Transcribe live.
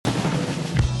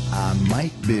I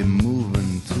might be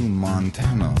moving to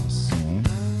Montana soon,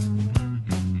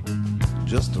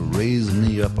 just to raise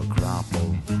me up a crop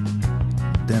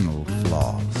of dental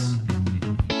floss.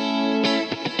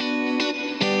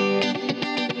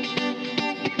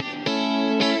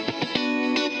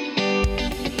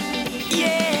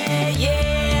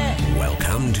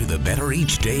 Welcome to the Better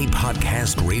Each Day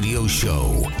podcast radio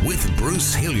show with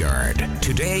Bruce Hilliard.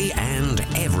 Today and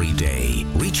every day,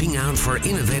 reaching out for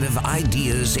innovative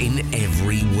ideas in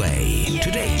every way.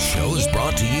 Today's show is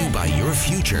brought to you by Your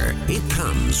Future. It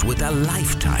comes with a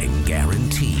lifetime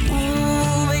guarantee.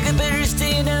 Ooh, make it better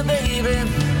stay now, baby.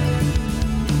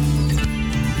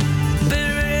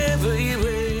 Better every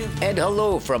way. And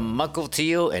hello from Muckle to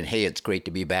you, and hey, it's great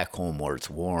to be back home where it's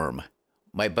warm.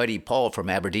 My buddy Paul from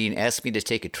Aberdeen asked me to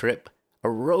take a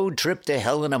road trip to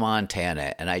Helena,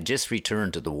 Montana, and I just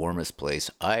returned to the warmest place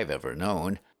I've ever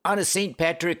known, on a St.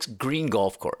 Patrick's green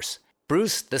golf course.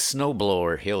 Bruce the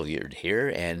Snowblower Hilliard here,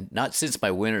 and not since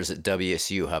my winters at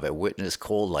WSU have I witnessed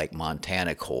cold like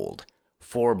Montana cold.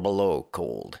 4 below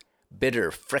cold.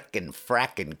 Bitter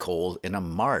frackin' cold in a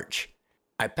March.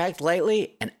 I packed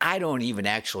lightly, and I don't even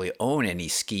actually own any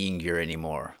skiing gear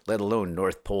anymore, let alone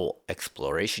North Pole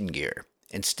exploration gear.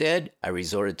 Instead, I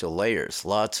resorted to layers,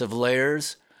 lots of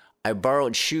layers. I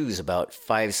borrowed shoes about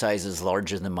 5 sizes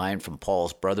larger than mine from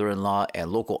Paul's brother-in-law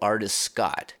and local artist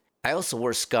Scott. I also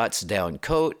wore Scott's down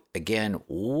coat, again,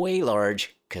 way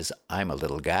large, because I'm a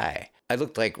little guy. I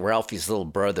looked like Ralphie's little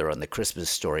brother on the Christmas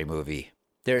Story movie.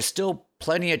 There are still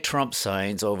plenty of Trump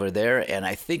signs over there, and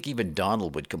I think even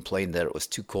Donald would complain that it was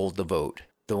too cold to vote.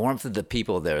 The warmth of the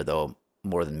people there, though,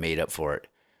 more than made up for it.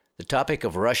 The topic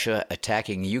of Russia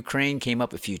attacking Ukraine came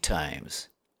up a few times.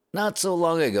 Not so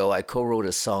long ago, I co-wrote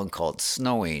a song called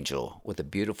Snow Angel with a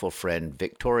beautiful friend,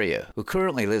 Victoria, who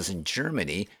currently lives in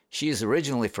Germany. She is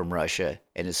originally from Russia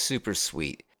and is super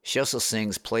sweet. She also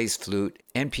sings, plays flute,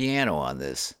 and piano on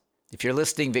this. If you're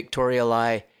listening, Victoria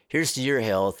Lai, here's to your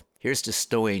health. Here's to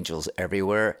snow angels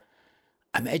everywhere.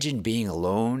 Imagine being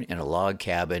alone in a log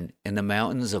cabin in the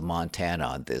mountains of Montana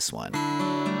on this one.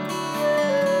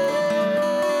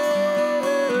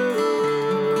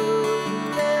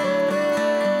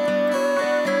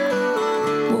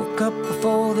 Woke up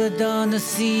before the dawn to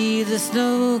see the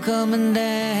snow coming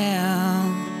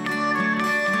down.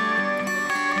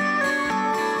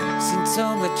 Seen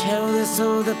so much hell this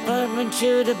old apartment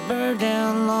should have burned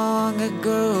down long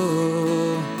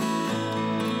ago.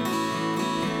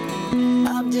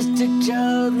 I'm just a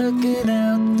child looking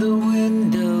out the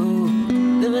window,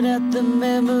 living out the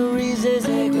memories as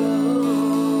I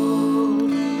go.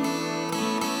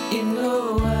 You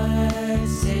know I'd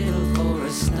settle for a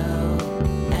snow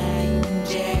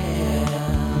angel,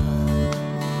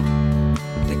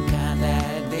 the kind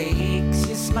that makes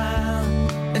you smile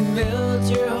and melts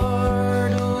your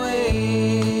heart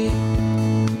away.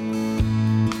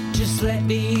 Just let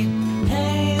me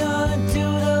hang on to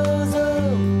those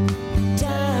old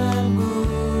time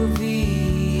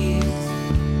movies.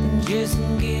 Just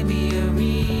give me a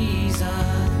reason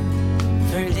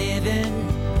for living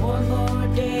one more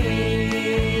day.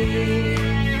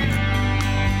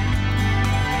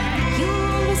 You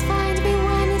always find me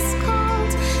when it's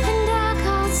cold and dark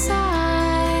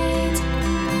outside.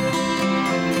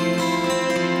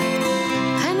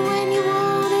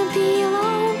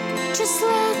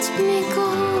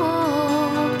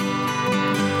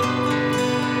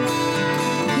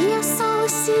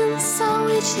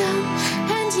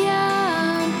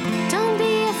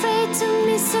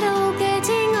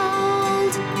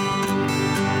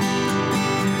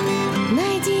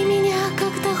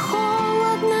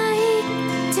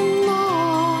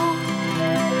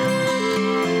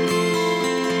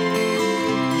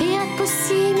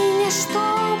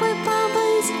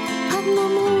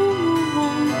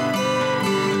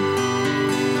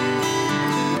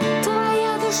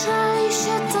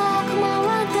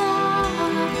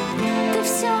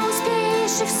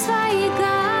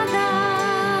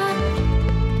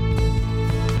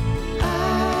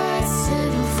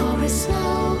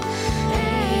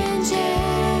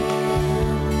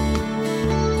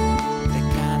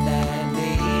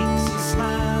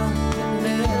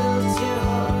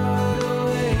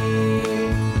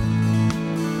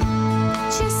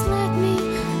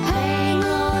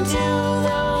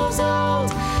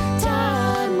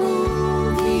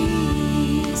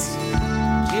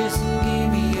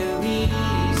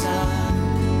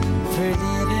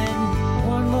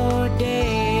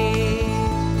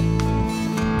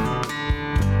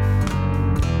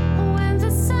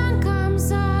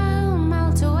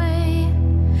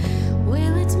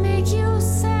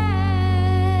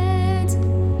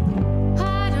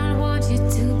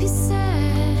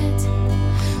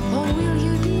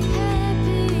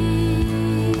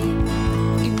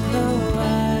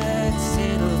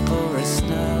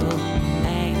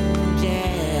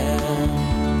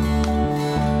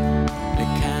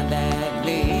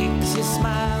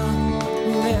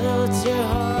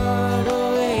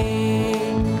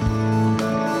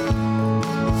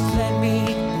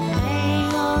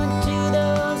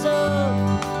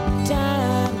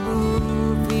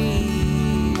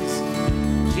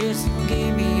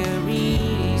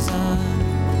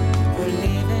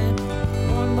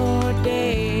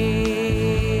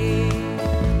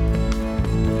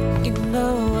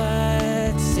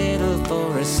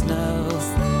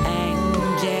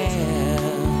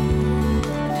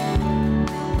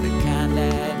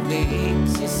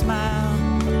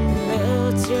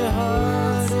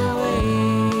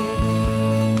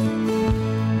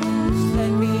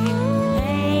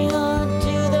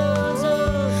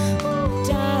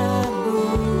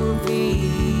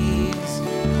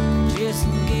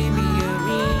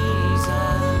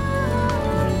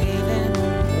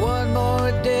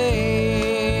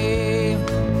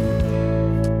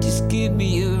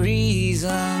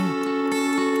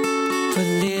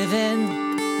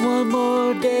 one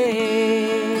more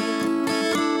day.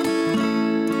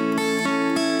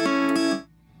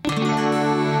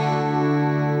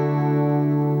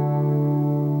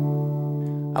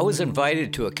 I was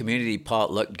invited to a community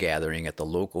potluck gathering at the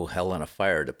local Helena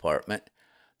Fire Department.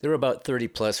 There were about 30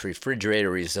 plus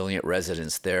refrigerator-resilient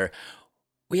residents there.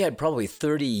 We had probably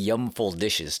 30 yumful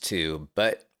dishes too,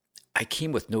 but I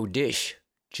came with no dish,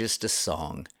 just a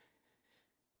song.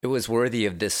 It was worthy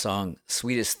of this song,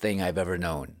 Sweetest Thing I've Ever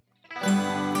Known.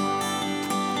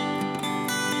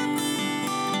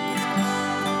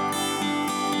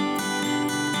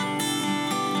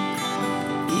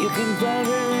 You can find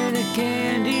her in a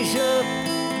candy shop.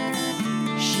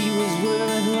 She was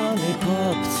wearing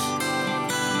lollipops.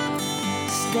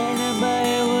 Standing by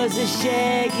her was a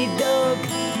shaggy dog.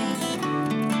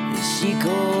 She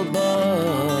called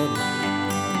Bob.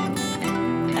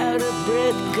 Out of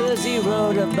breath 'cause he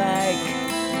rode a bike.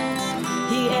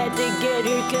 He had to get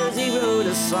her 'cause he wrote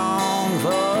a song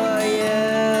for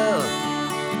you.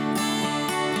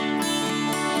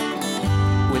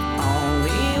 With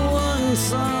only one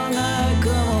song I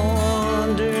come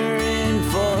wandering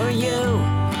for you,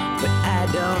 but I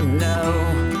don't know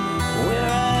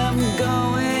where I'm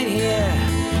going here.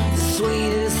 The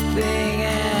sweetest thing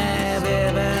I've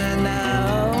ever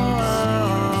known.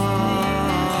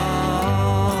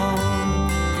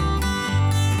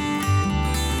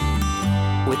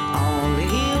 With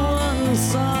only one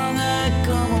song I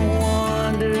come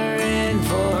wandering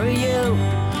for you,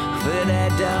 but I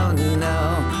don't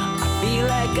know. I feel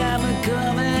like I'm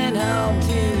coming home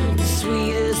to the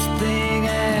sweetest thing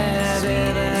I've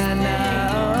ever known.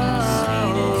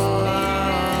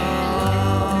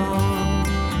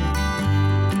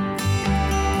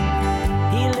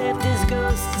 He left his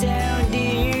ghost town,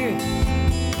 dear,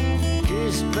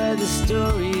 cursed by the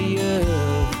story of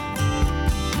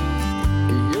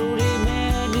a lonely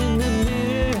man in the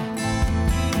mirror,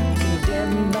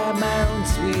 condemned by my own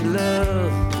sweet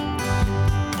love.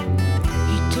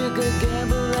 Took a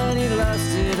gamble and he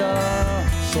lost it all,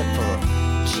 except for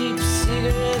cheap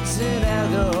cigarettes and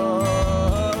alcohol.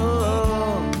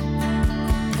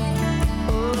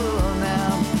 Oh,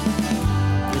 now,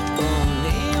 with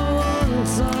only one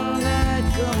song I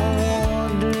come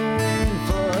wandering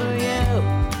for you,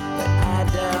 but I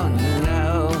don't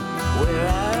know where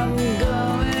I'm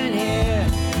going here.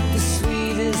 The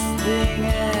sweetest thing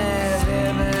I've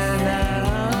ever known.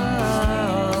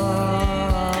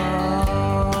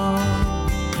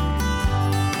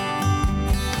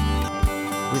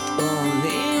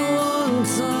 Only one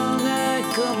song I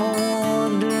come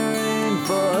wandering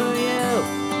for you,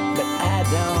 but I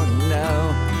don't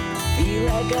know. Feel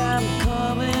like I'm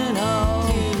coming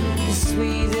home. The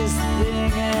sweetest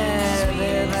thing I've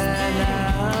ever known.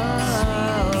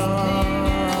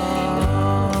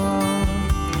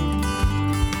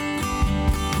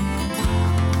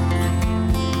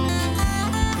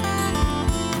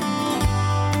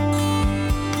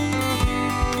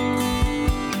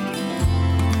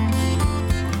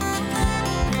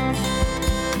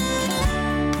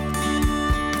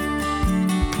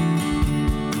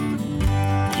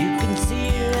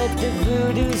 The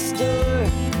voodoo store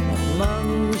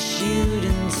among the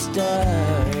shooting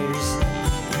stars.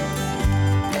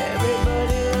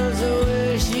 Everybody loves the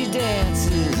way she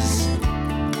dances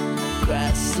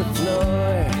across the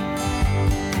floor.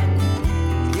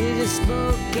 Lit a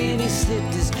smoke and he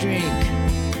sipped his drink.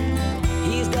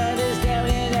 He's not as down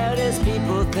and out as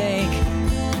people think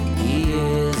he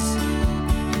is.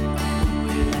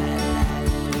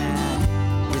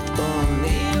 With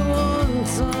only one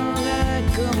song I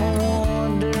come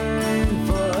wandering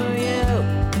for you,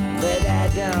 but I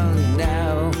don't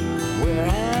know where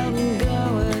I'm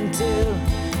going to.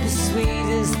 The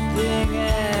sweetest thing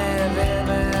I've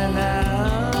ever known.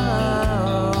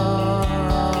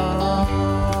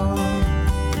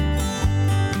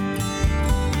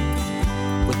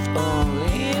 With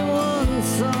only one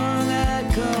song I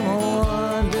come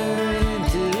wandering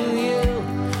to you,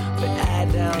 but I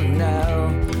don't know.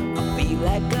 I feel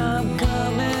like I'm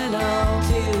coming home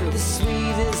to the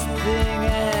sweetest thing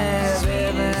I've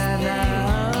ever known.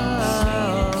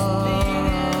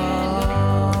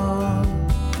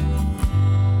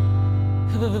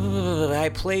 I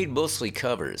played mostly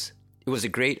covers. It was a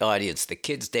great audience. The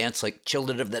kids danced like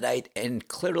children of the night and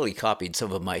clearly copied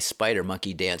some of my spider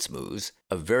monkey dance moves.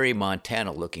 A very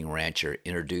Montana-looking rancher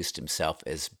introduced himself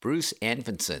as Bruce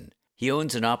Anfinson. He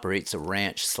owns and operates a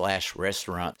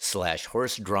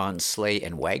ranch/restaurant/horse-drawn sleigh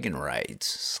and wagon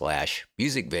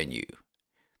rides/music venue.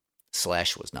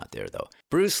 Slash was not there, though.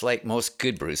 Bruce, like most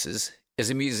good Bruces, is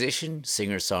a musician,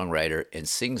 singer-songwriter, and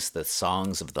sings the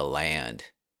songs of the land.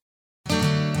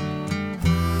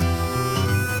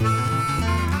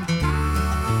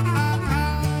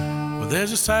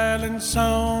 There's a silence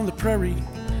on the prairie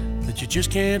that you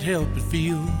just can't help but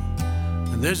feel.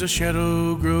 And there's a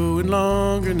shadow growing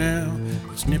longer now,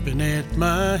 it's nipping at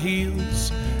my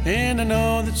heels. And I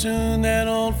know that soon that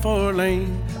old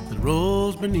 4-lane that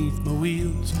rolls beneath my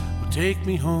wheels will take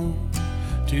me home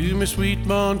to my sweet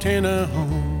Montana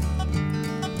home.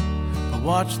 I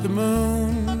watch the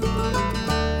moon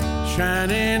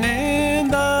shining in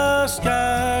the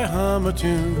sky, hum a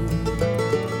tune,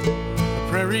 a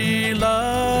prairie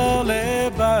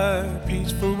lullaby,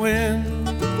 peaceful wind.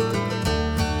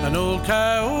 An old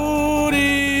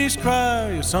coyote's cry,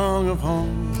 a song of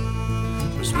home,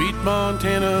 a sweet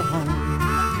Montana home.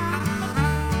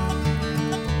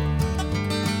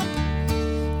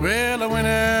 Well, I went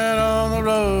out on the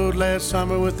road last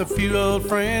summer with a few old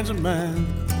friends of mine.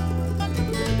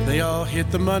 They all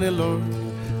hit the money, Lord,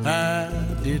 I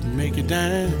didn't make a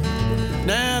dime.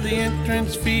 Now the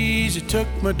entrance fees, it took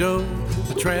my dough,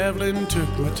 the traveling took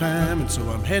my time, and so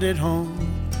I'm headed home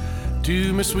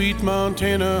to my sweet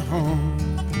Montana home.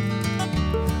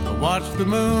 I watch the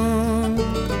moon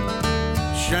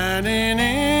shining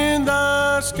in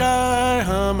the sky,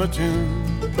 hum a tune,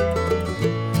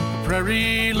 a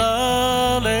prairie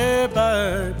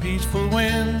lullaby, peaceful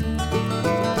wind.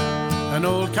 An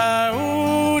old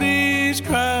coyote's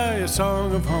cry, a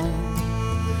song of home,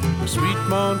 a sweet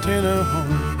Montana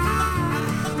home.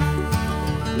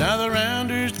 Now the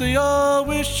rounders, they all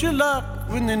wish you luck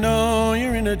when they know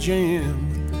you're in a jam.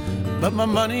 But my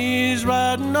money's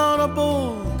riding on a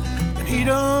bull, and he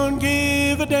don't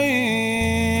give a damn.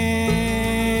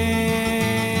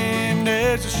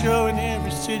 There's a show in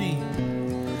every city,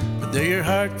 but there your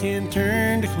heart can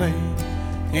turn to clay.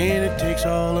 And it takes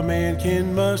all a man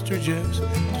can muster just to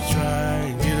try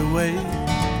and get away.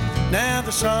 Now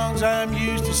the songs I'm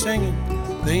used to singing,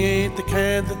 they ain't the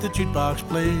kind that the jukebox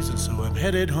plays, and so I'm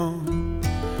headed home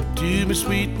to my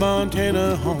sweet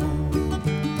Montana home.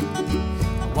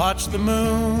 I watch the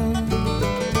moon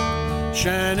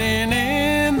shining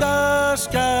in the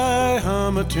sky,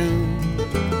 hum a tune,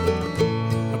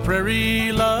 a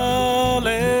prairie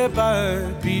lullaby,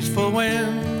 peaceful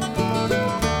wind.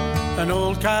 An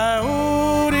old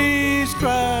coyote's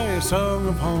cry, a song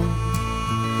of home,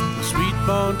 a sweet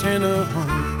Montana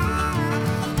home.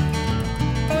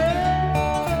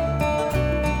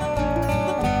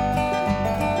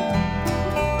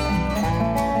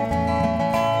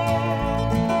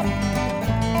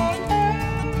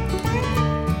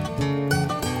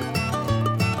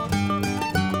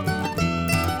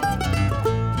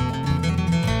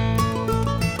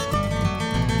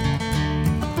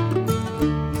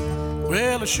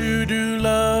 Well, I sure do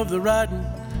love the riding,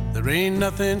 there ain't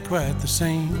nothing quite the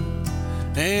same.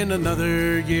 And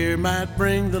another year might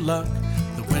bring the luck,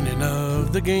 the winning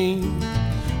of the game.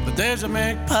 But there's a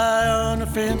magpie on the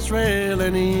fence rail,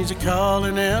 and he's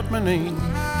a-calling out my name.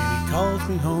 And he calls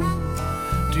me home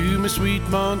to my sweet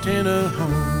Montana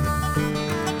home.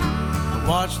 I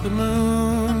watch the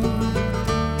moon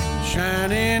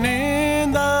shining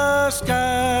in the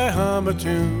sky, hum a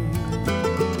tune,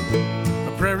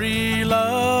 prairie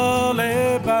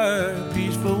lullaby,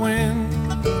 peaceful wind.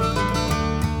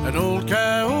 An old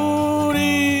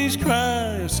coyote's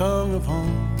cry, a song of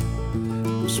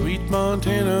home, a sweet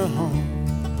Montana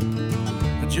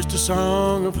home. Just a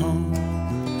song of home,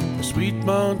 a sweet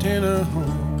Montana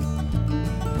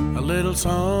home. A little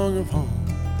song of home,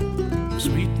 a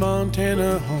sweet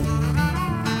Montana home.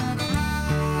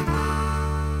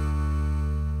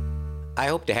 I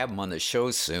hope to have him on the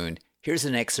show soon. Here's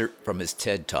an excerpt from his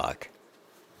TED Talk.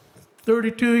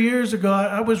 32 years ago,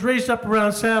 I was raised up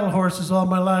around saddle horses all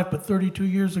my life, but 32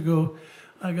 years ago,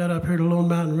 I got up here to Lone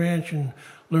Mountain Ranch and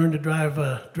learned to drive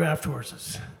draft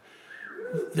horses.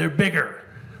 They're bigger.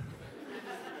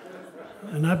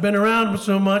 And I've been around them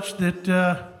so much that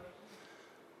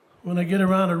when I get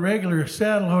around a regular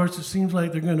saddle horse, it seems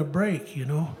like they're going to break, you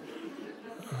know.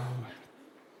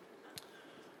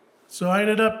 So I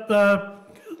ended up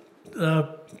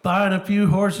buying a few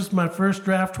horses. My first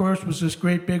draft horse was this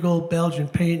great big old Belgian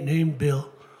paint named Bill.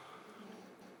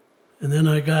 And then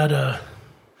I got a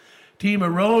team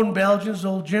of roan Belgians,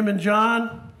 old Jim and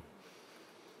John.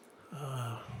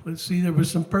 Let's see, there was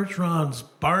some Percherons,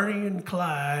 Barney and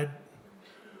Clyde,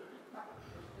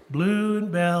 Blue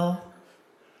and Bell.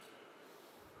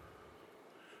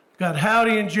 Got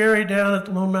Howdy and Jerry down at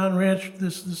the Lone Mountain Ranch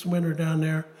this winter down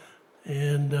there.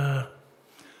 And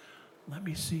let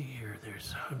me see here.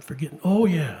 I'm forgetting. Oh,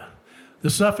 yeah. The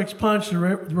Suffolk Punch, the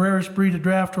rarest breed of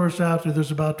draft horse out there.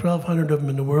 There's about 1,200 of them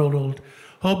in the world, old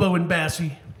Hobo and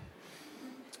Bassie.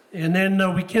 And then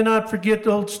we cannot forget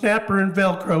old Snapper and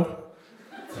Velcro.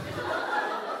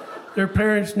 Their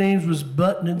parents' names was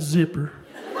Button and Zipper.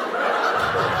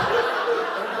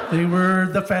 They were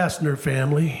the Fastener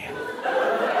family.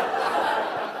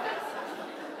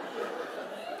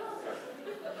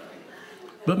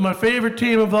 But my favorite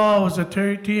team of all was a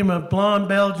team of blonde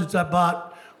Belgians I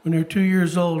bought when they were 2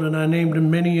 years old, and I named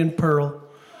them Minnie and Pearl.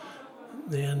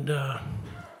 And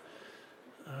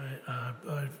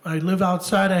I live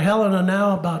outside of Helena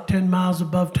now, about 10 miles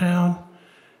above town.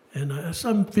 And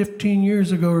some 15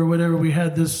 years ago or whatever, we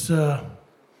had this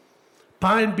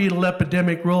pine beetle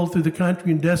epidemic roll through the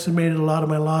country and decimated a lot of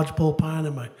my lodgepole pine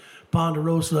and my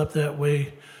ponderosa up that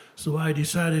way. So I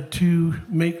decided to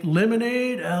make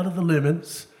lemonade out of the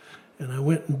lemons. And I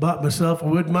went and bought myself a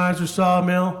Wood-Mizer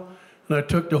sawmill. And I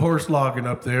took the horse logging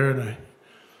up there and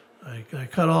I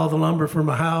cut all the lumber for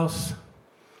my house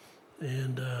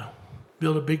and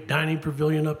built a big dining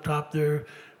pavilion up top there.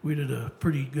 We did a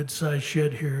pretty good-sized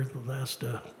shed here the last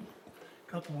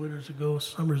couple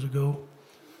summers ago.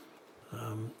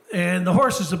 And the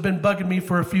horses have been bugging me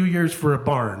for a few years for a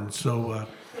barn. So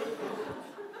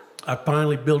I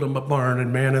finally built them a barn,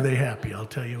 and man, are they happy, I'll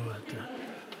tell you what.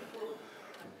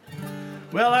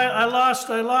 Well, I lost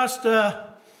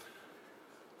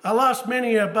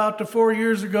Minnie about 4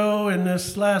 years ago, and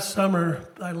this last summer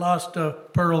I lost a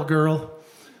Pearl girl,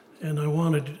 and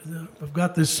I've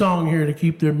got this song here to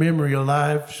keep their memory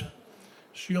alive.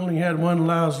 She only had one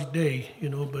lousy day,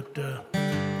 but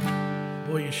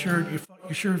boy, you sure,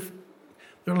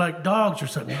 they're like dogs or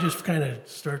something. You just kind of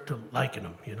start to liking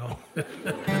them,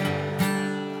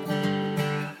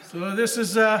 So this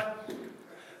is a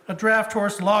draft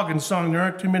horse logging song. There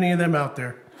aren't too many of them out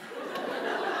there.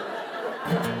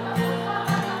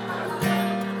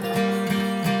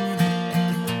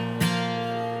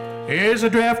 Here's a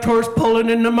draft horse pulling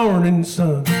in the morning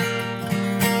sun,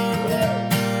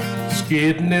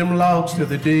 skidding them logs till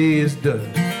the day is done,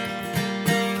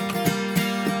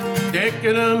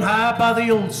 decking them high by the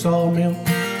old sawmill,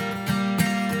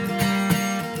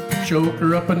 choke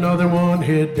her up another one,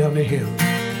 head down the hill.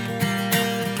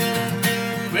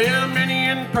 Well, Minnie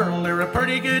and Pearl, they're a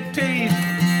pretty good team.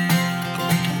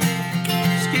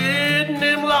 Skidding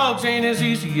them logs ain't as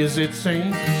easy as it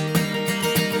seems.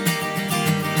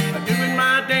 Doing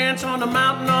my dance on the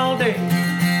mountain all day,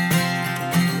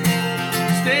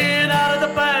 staying out of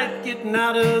the fight, getting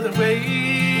out of the way.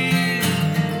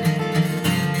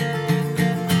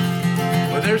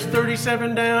 Well, there's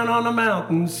 37 down on the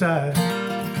mountainside.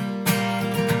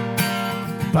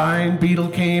 Pine beetle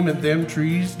came and them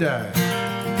trees died.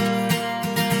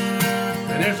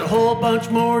 And there's a whole bunch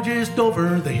more just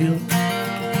over the hill.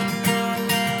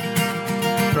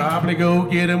 Probably go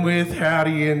get 'em with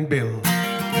Howdy and Bill.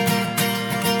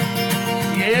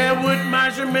 Yeah,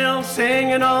 Wood-Mizer mill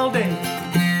singing all day.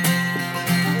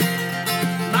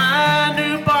 My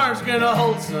new bar's gonna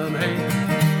hold some hay.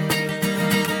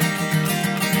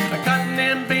 Cutting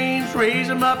them beams, raise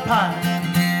 'em up high.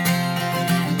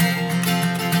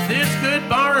 This good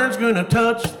barn's gonna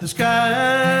touch the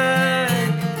sky.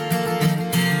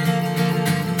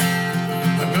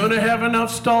 I'm gonna have enough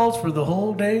stalls for the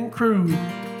whole dang crew.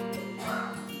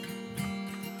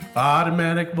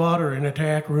 Automatic water in a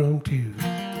tack room too.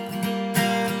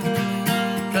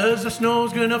 'Cause the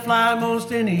snow's gonna fly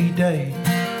most any day.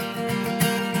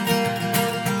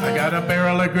 I got a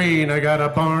barrel of grain, I got a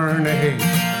barn of hay.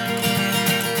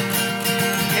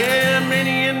 Yeah,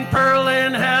 Minnie and Pearl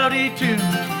and Howdy too.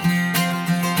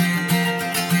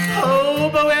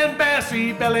 Hobo and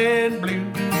Bessie, Belly and Blue.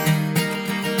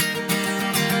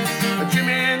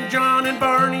 Jimmy and John and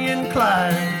Barney and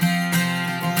Clyde.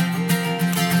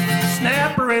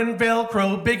 Snapper and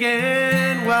Velcro, big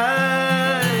and wide.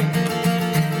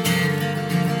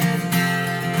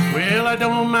 Well, I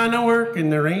don't mind the work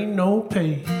and there ain't no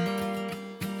pay.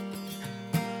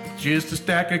 Just a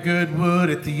stack of good wood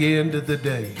at the end of the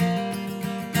day.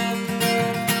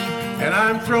 And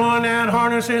I'm throwing that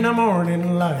harness in the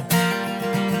morning light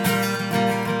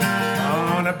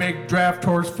on a big draft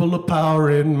horse full of power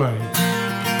and might.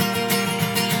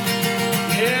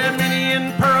 Yeah, Minnie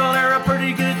and Pearl, they're a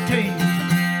pretty good team.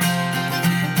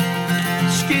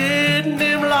 Skidding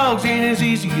them logs ain't as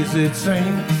easy as it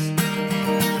seems.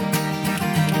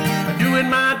 Doing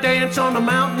my dance on the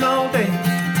mountain all day,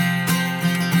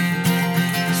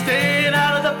 staying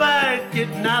out of the fight,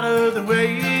 getting out of the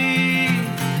way.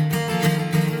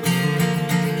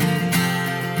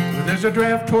 Well, there's a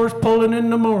draft horse pulling in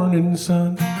the morning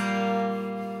sun,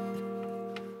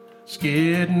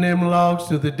 skidding them logs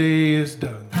till the day is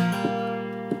done,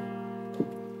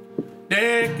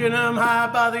 decking them high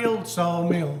by the old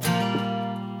sawmill,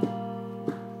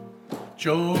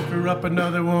 choke her up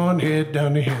another one, head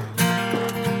down the hill.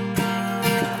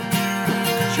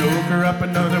 Choke her up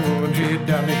another one, head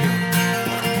down the hill.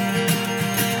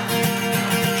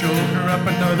 Choke her up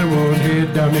another one,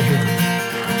 head down the hill.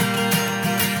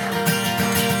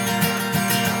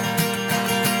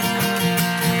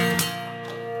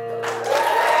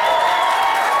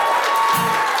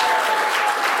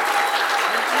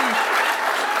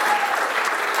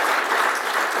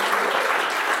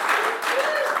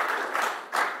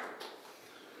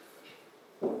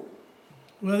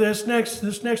 Well, this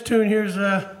next tune here is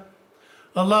a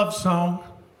love song.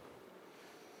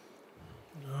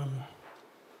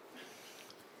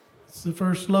 It's the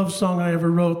first love song I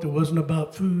ever wrote that wasn't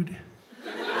about food.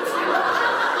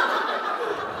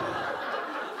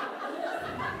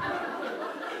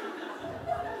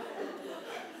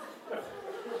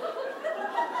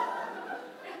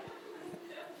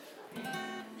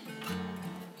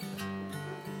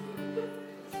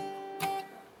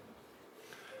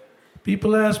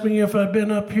 People ask me if I've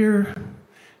been up here in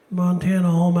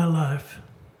Montana all my life.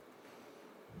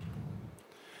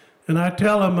 And I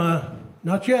tell them,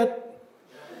 not yet.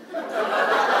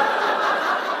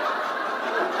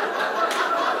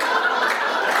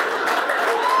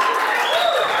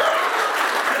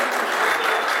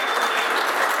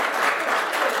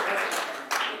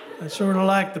 I sort of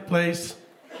like the place.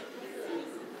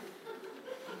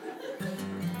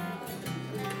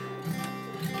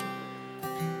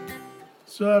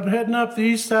 So I'm heading up the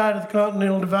east side of the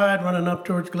Continental Divide, running up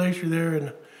towards Glacier there,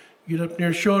 and get up near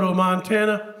Shoto,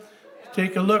 Montana.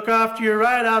 Take a look off to your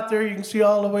right out there, you can see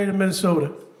all the way to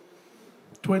Minnesota.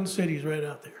 Twin Cities right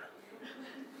out there.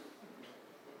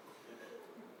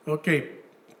 Okay,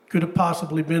 could have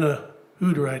possibly been a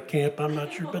Hooterite camp, I'm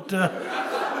not sure, but if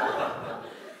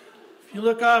you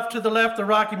look off to the left, the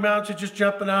Rocky Mountains are just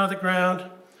jumping out of the ground,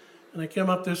 and I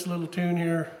came up this little tune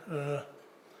here.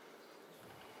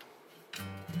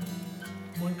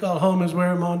 One called Home is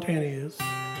Where Montana Is.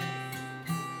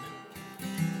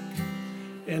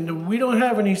 And we don't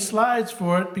have any slides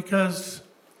for it because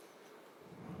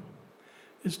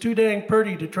it's too dang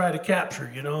pretty to try to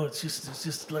capture, you know. It's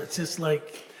just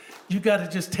like, you gotta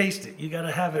just taste it. You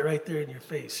gotta have it right there in your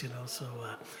face, you know. So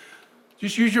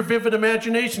just use your vivid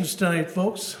imaginations tonight,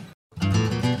 folks.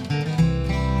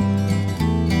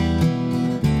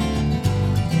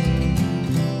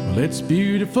 Well, it's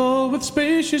beautiful with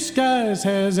spacious skies,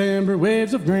 has amber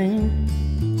waves of green,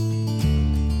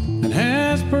 and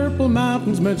has purple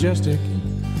mountains majestic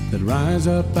that rise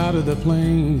up out of the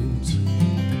plains.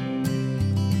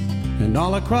 And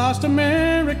all across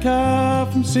America,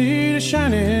 from sea to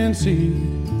shining sea,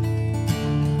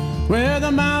 where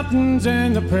the mountains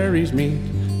and the prairies meet,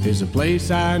 is a place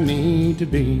I need to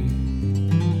be.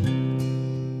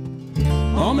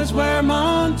 Home is where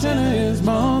Montana is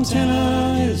my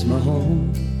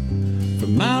home.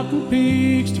 From mountain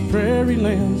peaks to prairie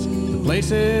lands, the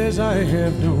places I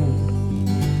have known.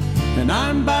 And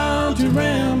I'm bound to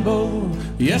ramble,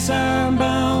 yes, I'm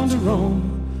bound to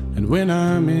roam. And when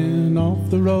I'm in off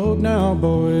the road now,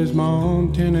 boys,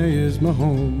 Montana is my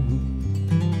home.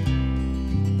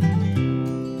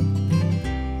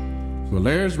 Well,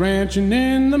 there's ranching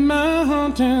in the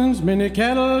mountains, many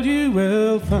cattle you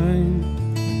will find.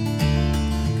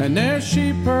 And there's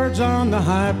sheep herds on the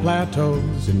high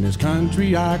plateaus in this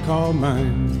country I call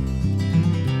mine.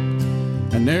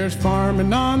 And there's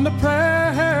farming on the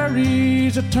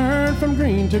prairies that turn from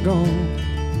green to gold.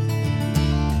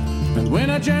 And when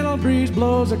a gentle breeze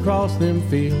blows across them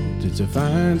fields, it's a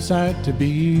fine sight to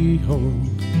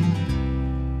behold.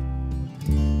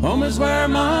 Home is where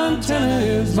Montana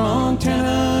is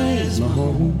my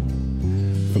home.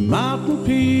 From mountain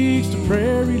peaks to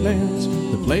prairie lands,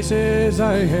 the places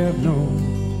I have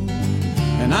known.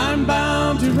 And I'm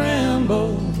bound to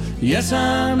ramble, yes,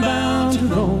 I'm bound to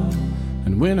roam.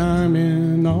 And when I'm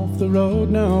in off the road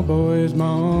now, boys,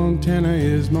 Montana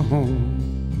is my home.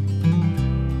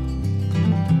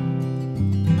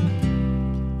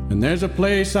 And there's a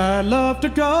place I love to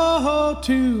go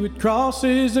to, it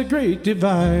crosses a great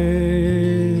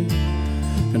divide.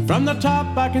 And from the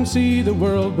top I can see the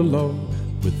world below,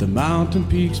 with the mountain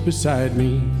peaks beside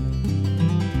me.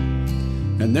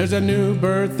 And there's a new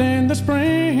birth in the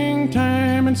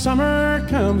springtime, and summer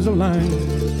comes alive.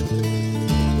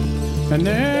 And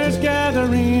there's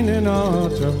gathering in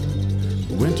autumn,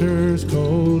 winter's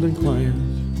cold and quiet.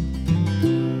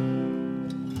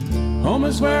 Home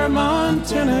is where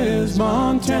Montana is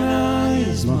my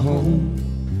home.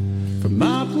 From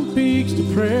mountain peaks to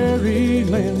prairie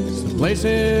lands, the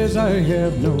places I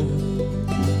have known.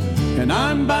 And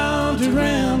I'm bound to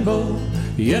ramble,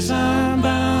 yes, I'm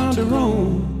bound to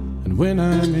roam. And when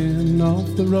I'm in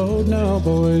off the road now,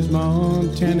 boys,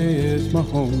 Montana is my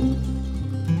home.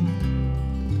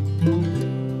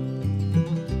 And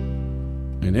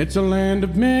it's a land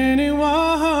of many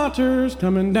waters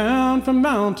coming down from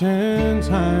mountains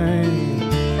high.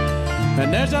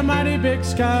 And there's a mighty big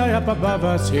sky up above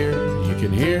us here. You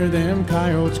can hear them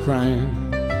coyotes crying.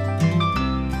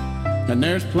 And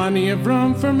there's plenty of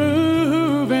room for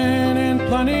moving and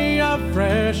plenty of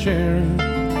fresh air.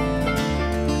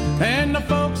 And the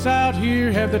folks out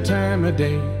here have the time of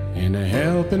day and a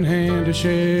helping hand to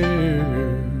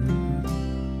share.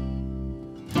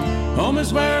 Home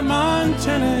is where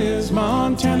Montana is my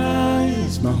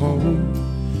home.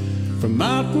 From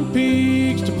mountain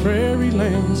peaks to prairie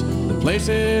lands, the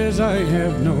places I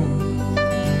have known.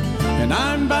 And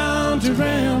I'm bound to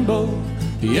ramble,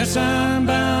 yes, I'm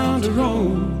bound to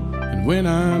roam. And when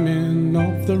I'm in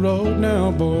off the road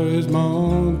now, boys,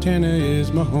 Montana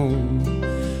is my home.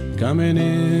 Coming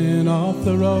in off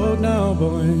the road now,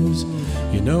 boys,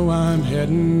 you know I'm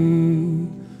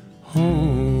heading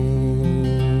home.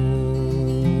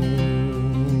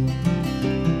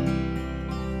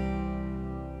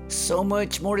 So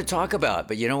much more to talk about,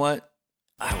 but you know what?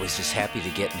 I was just happy to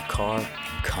get in the car and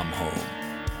come home.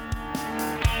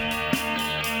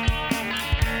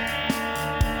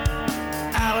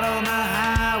 Out on the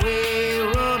highway,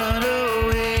 rolling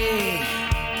away.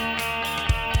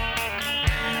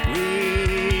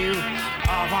 We're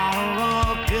off on a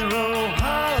rock and roll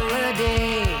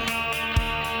holiday.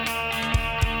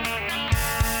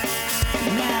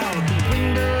 Now the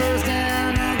window's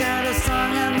down, I got a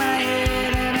song in my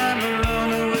head, and I'm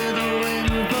rolling with the wind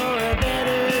for a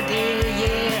better day.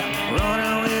 Yeah,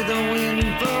 rolling with the wind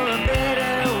for a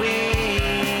better way.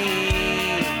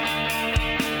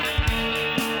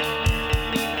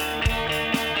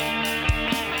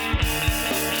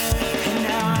 And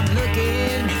now I'm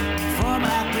looking for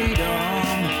my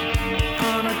freedom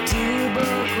on a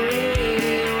two-book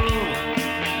radio.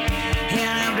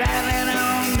 And I'm driving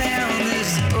on down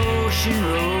this ocean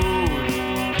road.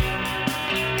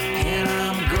 And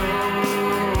I'm going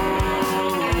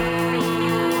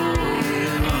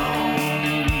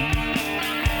home.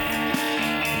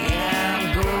 Yeah, I'm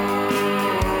going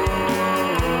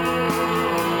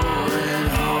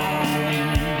home.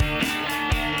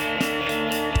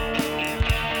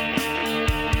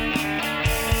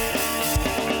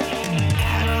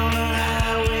 Out on the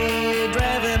highway,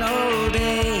 driving all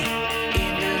day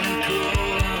into the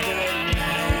cool of the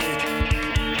night.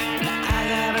 Now I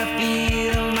gotta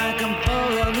feel like I'm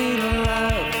falling in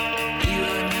love, you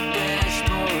in the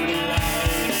dashboard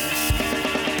lights.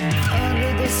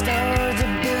 Under the stars a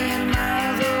billion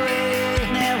miles away.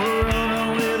 Now we're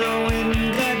running with the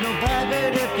wind, got no pocket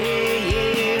to pay.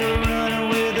 Yeah, running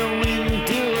with the wind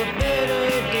to a better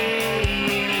day.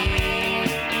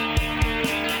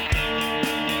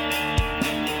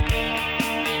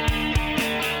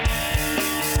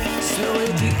 So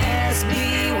if you ask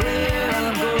me where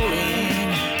I'm going,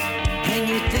 and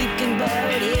you're thinking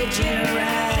about hitching a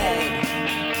ride,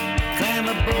 climb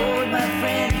aboard, my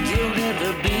friend, you'll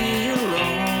never be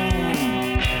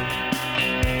alone.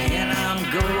 And I'm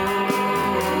going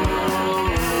home.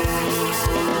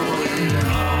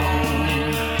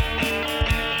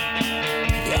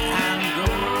 Yeah, I'm going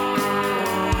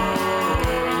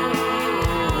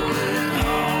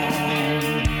home.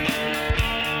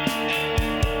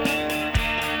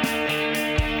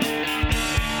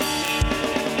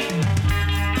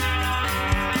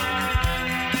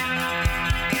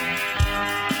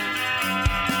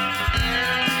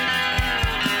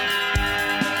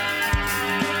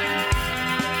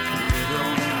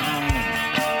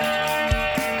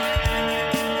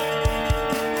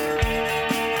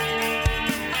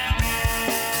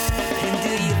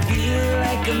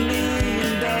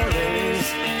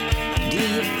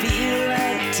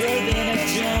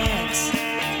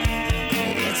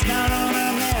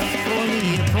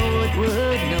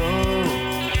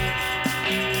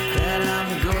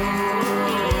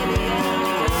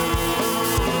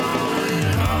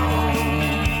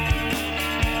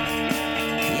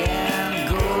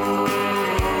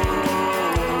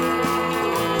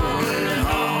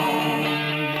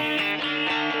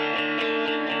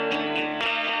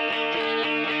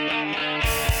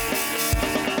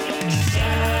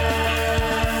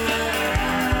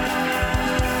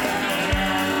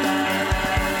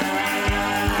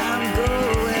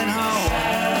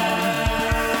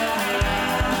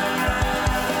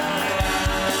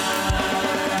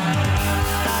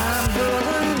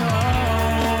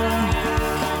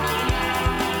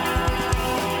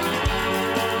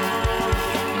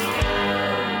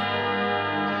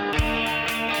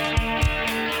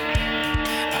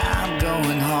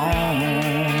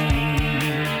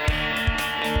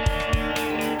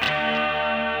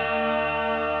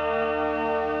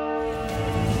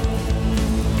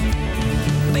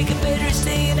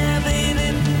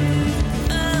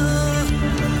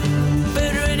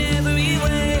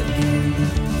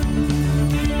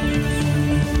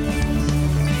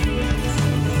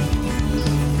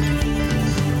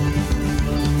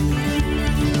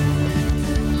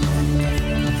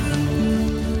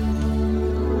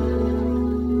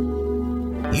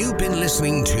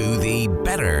 listening to the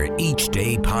Better Each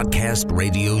Day podcast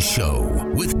radio show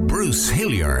with Bruce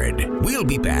Hilliard. We'll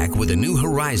be back with a new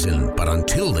horizon, but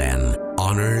until then,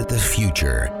 honor the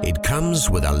future. It comes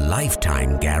with a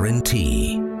lifetime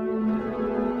guarantee.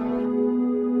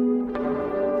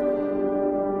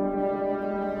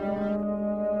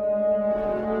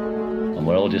 And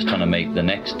we're all just trying to make the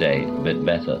next day a bit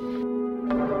better.